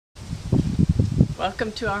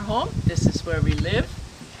Welcome to our home. This is where we live,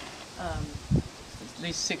 at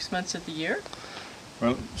least 6 months of the year.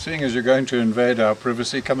 Well, seeing as you're going to invade our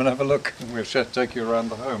privacy, come and have a look. We'll take you around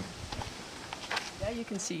the home. Yeah, you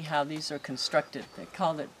can see how these are constructed. They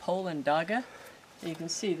call it pole and daga. You can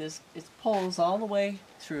see this, it's poles all the way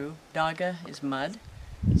through. Daga is mud.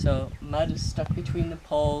 So mud is stuck between the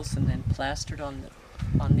poles and then plastered on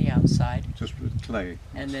the outside. Just with clay.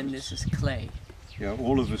 And then this is clay. Yeah,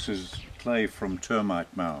 all of this is clay from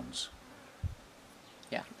termite mounds.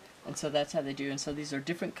 Yeah, and so that's how they do. And so these are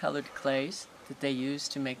different colored clays that they use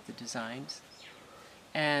to make the designs.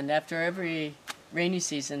 And after every rainy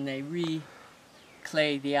season, they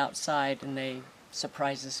re-clay the outside and they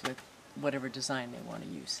surprise us with whatever design they want to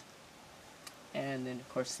use. And then, of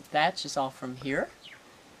course, the thatch is all from here.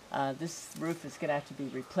 This roof is going to have to be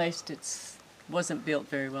replaced. It wasn't built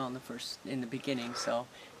very well in the beginning, so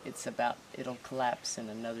it'll collapse in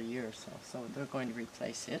another year or so. So they're going to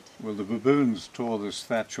replace it. Well, the baboons tore this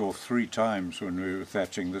thatch off 3 times when we were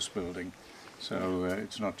thatching this building, so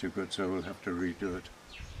it's not too good. So we'll have to redo it.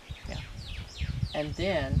 Yeah, and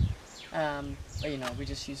then you know, we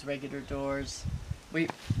just use regular doors.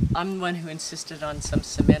 I'm the one who insisted on some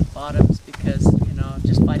cement bottoms because, you know,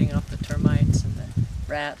 just fighting off the termites and the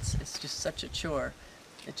rats, it's just such a chore.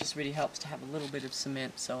 It just really helps to have a little bit of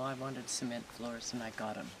cement, so I wanted cement floors and I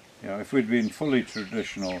got them. Yeah, if we'd been fully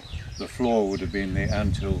traditional, the floor would have been the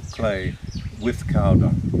anthill clay with cow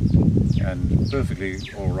dung, and perfectly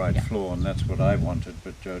all right floor, and that's what I wanted,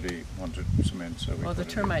 but Jody wanted cement, so we Well, the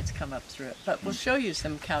termites come up through it, but we'll show you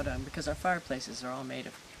some cow dung because our fireplaces are all made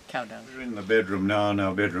of cow dung. We're in the bedroom now, and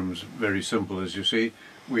our bedroom's very simple, as you see.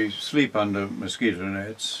 We sleep under mosquito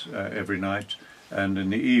nets every night, and in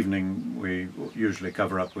the evening we usually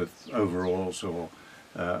cover up with overalls, or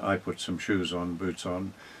I put some shoes on, boots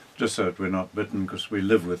on, just so that we're not bitten, because we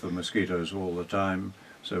live with the mosquitoes all the time,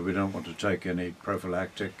 so we don't want to take any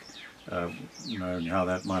prophylactic, knowing how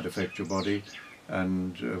that might affect your body.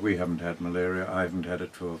 And we haven't had malaria. I haven't had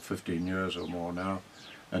it for 15 years or more now,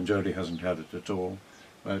 and Jody hasn't had it at all.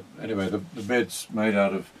 But anyway, the bed's made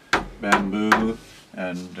out of bamboo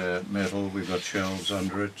and metal. We've got shelves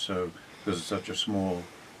under it, so because it's such a small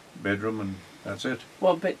bedroom, and that's it.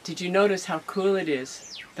 Well, but did you notice how cool it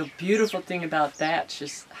is? The beautiful thing about that is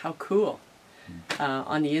just how cool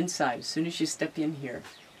on the inside. As soon as you step in here,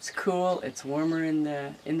 it's cool. It's warmer in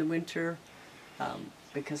the winter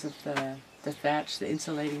because of the thatch, the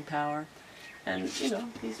insulating power. And, you know,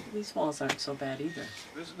 these walls aren't so bad either.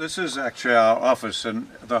 This is actually our office, and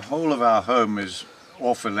the whole of our home is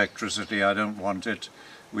off electricity. I don't want it.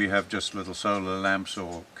 We have just little solar lamps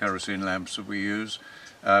or kerosene lamps that we use.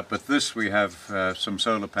 But this, we have some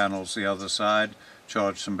solar panels the other side,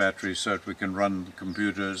 charge some batteries so that we can run the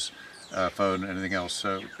computers, phone, anything else.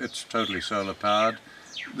 So it's totally solar powered.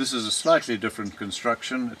 This is a slightly different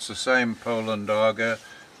construction. It's the same pole and daga,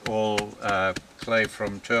 all clay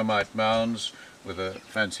from termite mounds with a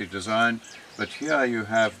fancy design. But here you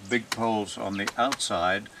have big poles on the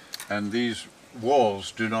outside, and these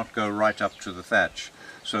walls do not go right up to the thatch,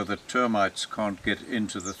 so that termites can't get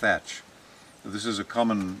into the thatch. This is a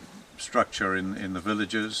common structure in the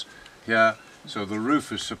villages here. So the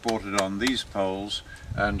roof is supported on these poles,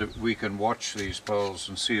 and we can watch these poles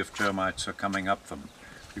and see if termites are coming up them,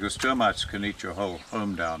 because termites can eat your whole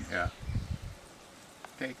home down here.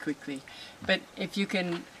 Very quickly. But if you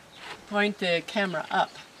can point the camera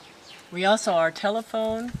up. Our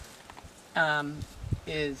telephone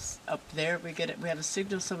is up there. We have a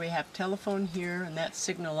signal, so we have telephone here, and that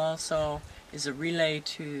signal also is a relay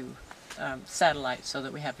to satellite, so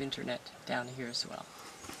that we have internet down here as well.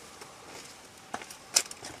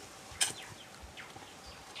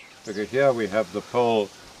 Okay, here we have the pole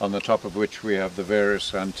on the top of which we have the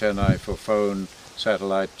various antennae for phone,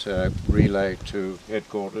 satellite, relay to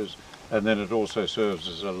headquarters, and then it also serves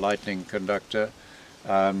as a lightning conductor.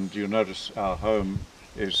 And you notice our home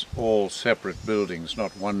is all separate buildings,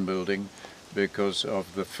 not one building, because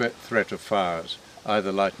of the threat of fires,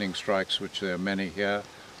 either lightning strikes, which there are many here,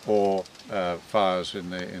 or fires in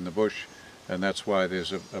the bush, and that's why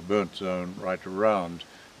there's a burnt zone right around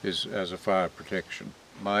as a fire protection.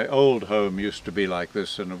 My old home used to be like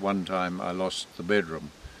this, and at one time I lost the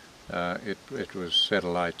bedroom. It was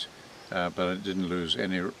satellite, but I didn't lose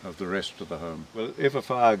any of the rest of the home. Well, if a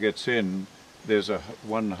fire gets in, there's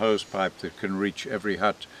one hose pipe that can reach every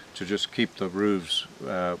hut to just keep the roofs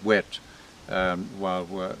wet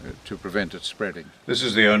to prevent it spreading. This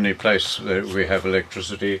is the only place that we have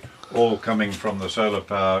electricity, all coming from the solar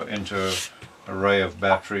power into an array of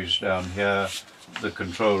batteries down here, the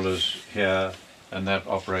controllers here, and that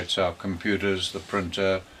operates our computers, the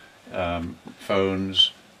printer,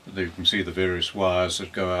 phones. You can see the various wires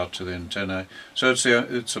that go out to the antennae. So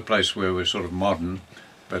it's a place where we're sort of modern,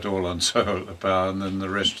 but all on solar power, and then the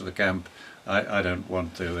rest of the camp, I don't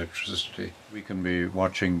want the electricity. We can be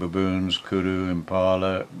watching baboons, kudu,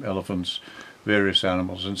 impala, elephants, various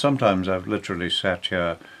animals, and sometimes I've literally sat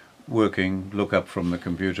here working, look up from the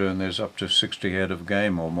computer, and there's up to 60 head of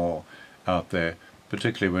game or more out there,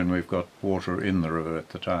 particularly when we've got water in the river at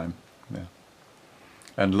the time. Yeah.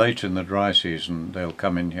 And late in the dry season they'll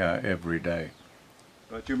come in here every day.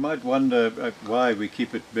 But you might wonder why we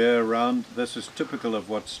keep it bare around. This is typical of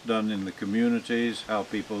what's done in the communities, how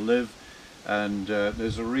people live, and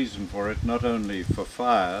there's a reason for it, not only for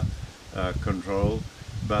fire control,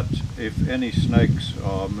 but if any snakes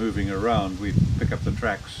are moving around, we pick up the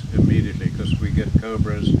tracks immediately, because we get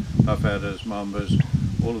cobras, puff adders, mambas,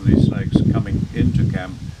 all of these snakes coming into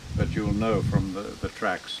camp, but you'll know from the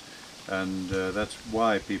tracks. And that's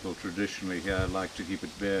why people traditionally here like to keep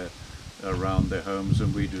it bare around their homes,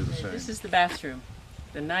 and we do the same. This is the bathroom,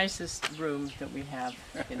 the nicest room that we have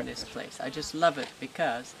in this place. I just love it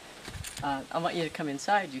because I want you to come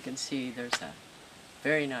inside. You can see there's a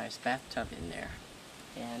very nice bathtub in there.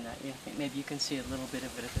 And I think maybe you can see a little bit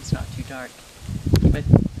of it if it's not too dark. But,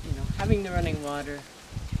 you know, having the running water,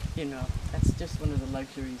 you know, that's just one of the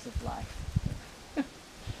luxuries of life.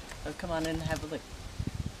 So come on in and have a look.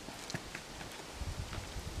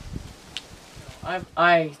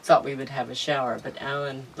 I thought we would have a shower, but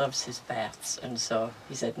Alan loves his baths, and so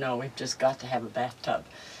he said, no, we've just got to have a bathtub.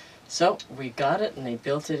 So we got it, and they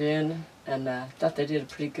built it in, and thought they did a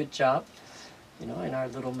pretty good job, you know, in our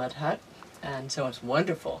little mud hut. And so it's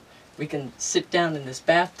wonderful. We can sit down in this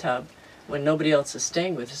bathtub when nobody else is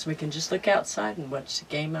staying with us. We can just look outside and watch the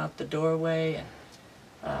game out the doorway,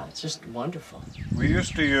 and it's just wonderful. We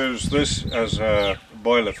used to use this as a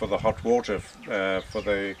boiler for the hot water for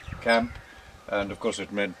the camp, and of course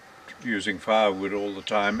it meant using firewood all the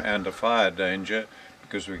time and a fire danger,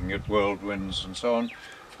 because we can get whirlwinds and so on.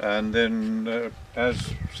 And then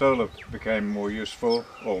as solar became more useful,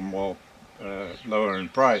 or more lower in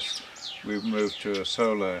price, we've moved to a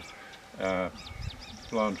solar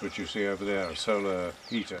plant, which you see over there, a solar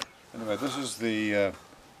heater. Anyway, this is the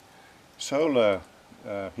solar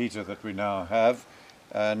heater that we now have,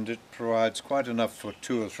 and it provides quite enough for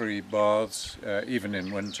 2 or 3 baths, even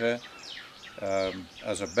in winter.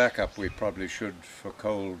 As a backup, we probably should, for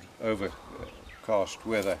cold, overcast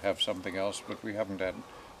weather, have something else, but we haven't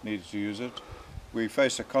needed to use it. We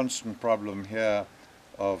face a constant problem here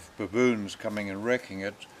of baboons coming and wrecking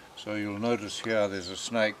it. So you'll notice here there's a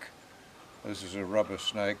snake. This is a rubber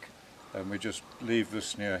snake, and we just leave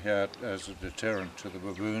this near here as a deterrent to the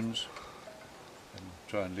baboons, and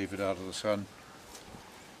try and leave it out of the sun,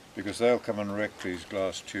 because they'll come and wreck these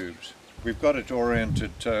glass tubes. We've got it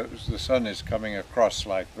oriented, the sun is coming across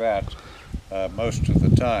like that most of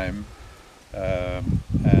the time,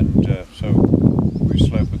 and so we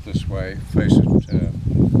slope it this way, face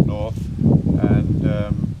it north,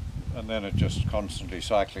 and then it just constantly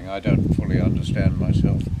cycling. I don't fully understand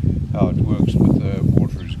myself how it works, but the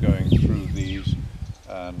water is going through these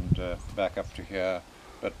and back up to here,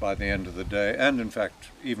 but by the end of the day, and in fact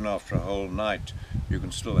even after a whole night, you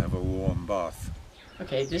can still have a warm bath.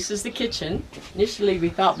 Okay, this is the kitchen. Initially we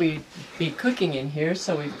thought we'd be cooking in here,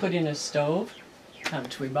 so we put in a stove,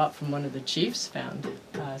 which we bought from one of the chiefs, found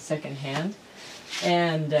secondhand.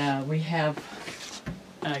 And we have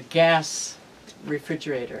a gas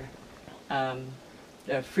refrigerator,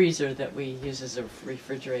 a freezer that we use as a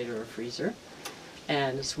refrigerator or freezer.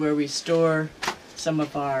 And it's where we store some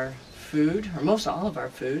of our food, or most all of our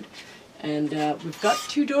food. And we've got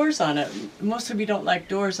 2 doors on it. Mostly we don't like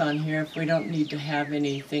doors on here if we don't need to have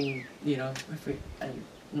anything, you know,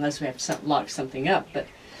 unless we have to lock something up. But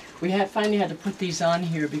we finally had to put these on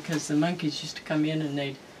here because the monkeys used to come in and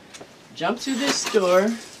they'd jump through this door,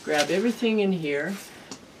 grab everything in here,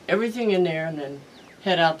 everything in there, and then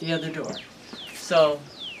head out the other door. So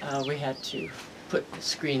we had to put the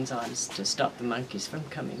screens on to stop the monkeys from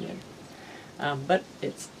coming in. But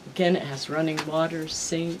again, it has running water,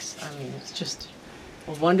 sinks. I mean, it's just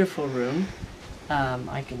a wonderful room.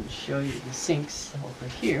 I can show you the sinks over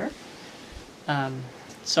here.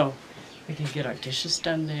 So we can get our dishes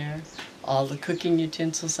done there, all the cooking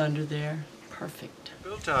utensils under there. Perfect.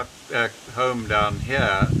 We built our home down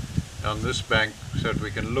here on this bank so that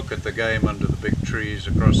we can look at the game under the big trees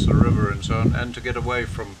across the river and so on, and to get away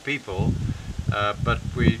from people. But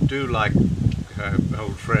we do like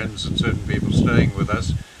old friends and certain people staying with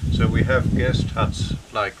us, so we have guest huts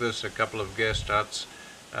like this, a couple of guest huts,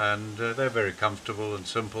 and they're very comfortable and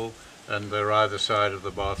simple, and they're either side of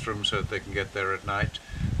the bathroom so that they can get there at night.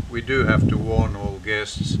 we do have to warn all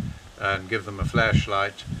guests and give them a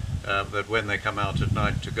flashlight that when they come out at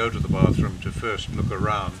night to go to the bathroom to first look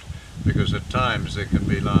around, because at times there can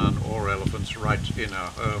be lion or elephants right in our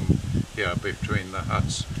home here between the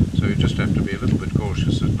huts. So you just have to be a little bit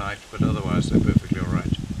cautious at night, but otherwise they're perfectly all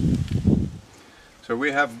right. So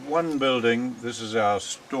we have one building. This is our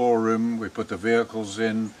storeroom. We put the vehicles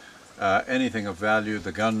in, anything of value.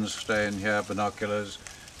 The guns stay in here, binoculars.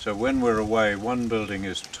 So when we're away, one building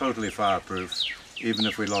is totally fireproof. Even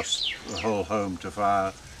if we lost the whole home to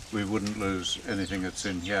fire, we wouldn't lose anything that's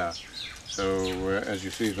in here. So as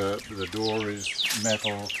you see, the door is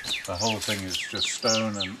metal, the whole thing is just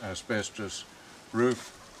stone and asbestos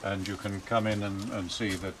roof, and you can come in and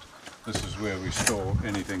see that this is where we store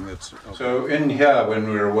anything that's... So in here, when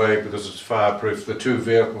we're away, because it's fireproof, the two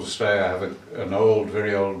vehicles stay. I have an old,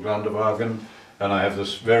 very old Landwagen, and I have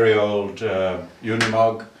this very old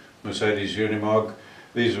Unimog, Mercedes Unimog.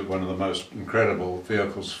 These are one of the most incredible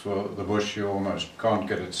vehicles for the bush. You almost can't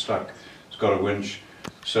get it stuck. It's got a winch.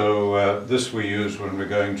 So this we use when we're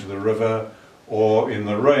going to the river, or in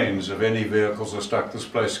the rains. If any vehicles are stuck, this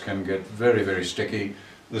place can get very, very sticky.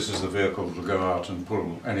 This is the vehicle to go out and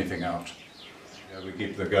pull anything out. We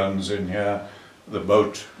keep the guns in here, the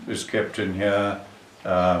boat is kept in here,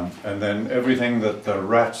 and then everything that the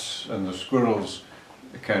rats and the squirrels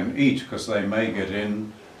can eat, because they may get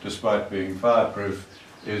in despite being fireproof,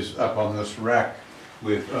 is up on this rack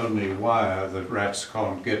with only wire that rats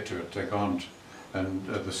can't get to it. They can't, and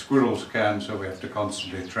the squirrels can, so we have to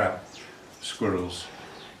constantly trap squirrels.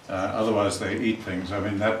 Otherwise they eat things. I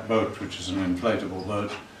mean, that boat, which is an inflatable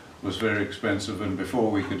boat, was very expensive, and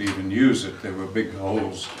before we could even use it, there were big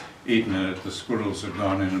holes eaten in it. The squirrels had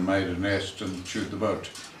gone in and made a nest and chewed the boat.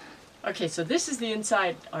 Okay, so this is the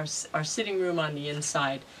inside, our sitting room on the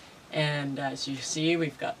inside, and as you see,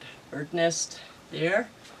 we've got bird nest there,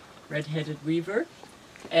 red-headed weaver,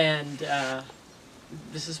 and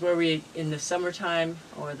this is where we, in the summertime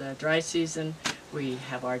or the dry season, we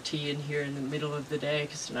have our tea in here in the middle of the day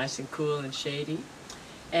because it's nice and cool and shady.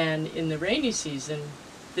 And in the rainy season,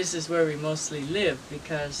 this is where we mostly live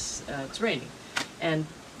because it's raining. And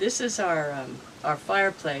this is our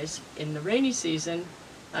fireplace. In the rainy season,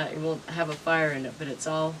 it won't have a fire in it, but it's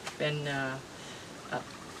all been,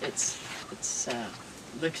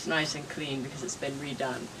 looks nice and clean because it's been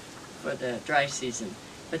redone for the dry season.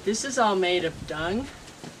 But this is all made of dung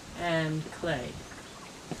and clay.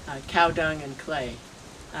 Cow dung and clay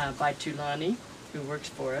by Tulani, who works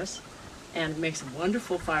for us, and it makes a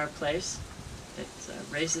wonderful fireplace. It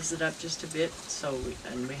raises it up just a bit, so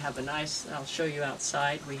we have a nice, I'll show you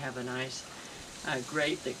outside, we have a nice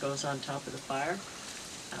grate that goes on top of the fire,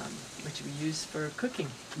 which we use for cooking.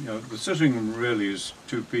 You know, the sitting room really is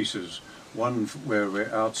two pieces. One where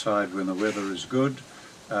we're outside when the weather is good,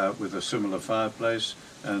 with a similar fireplace,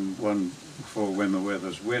 and one for when the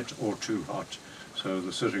weather's wet or too hot. So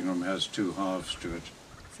the sitting room has two halves to it.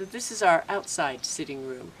 So this is our outside sitting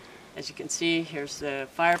room. As you can see, here's the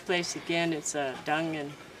fireplace again. It's a dung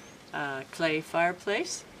and clay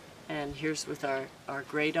fireplace. And here's with our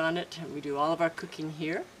grate on it. And we do all of our cooking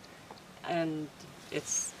here. And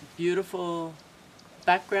it's beautiful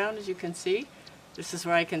background, as you can see. This is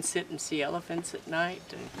where I can sit and see elephants at night,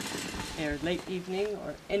 or late evening,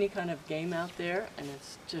 or any kind of game out there. And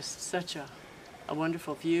it's just such a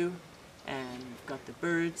wonderful view. And we've got the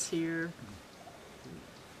birds here.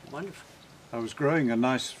 Wonderful. I was growing a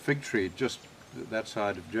nice fig tree just that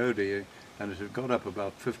side of Jody, and it had got up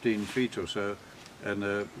about 15 feet or so, and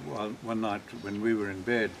one night when we were in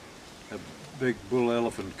bed, a big bull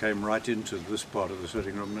elephant came right into this part of the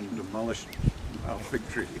sitting room and demolished our fig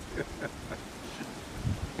tree.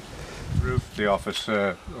 Roofed the office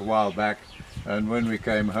a while back, and when we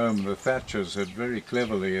came home, the thatchers had very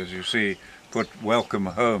cleverly, as you see, put "Welcome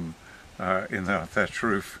Home" in our thatch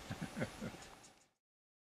roof.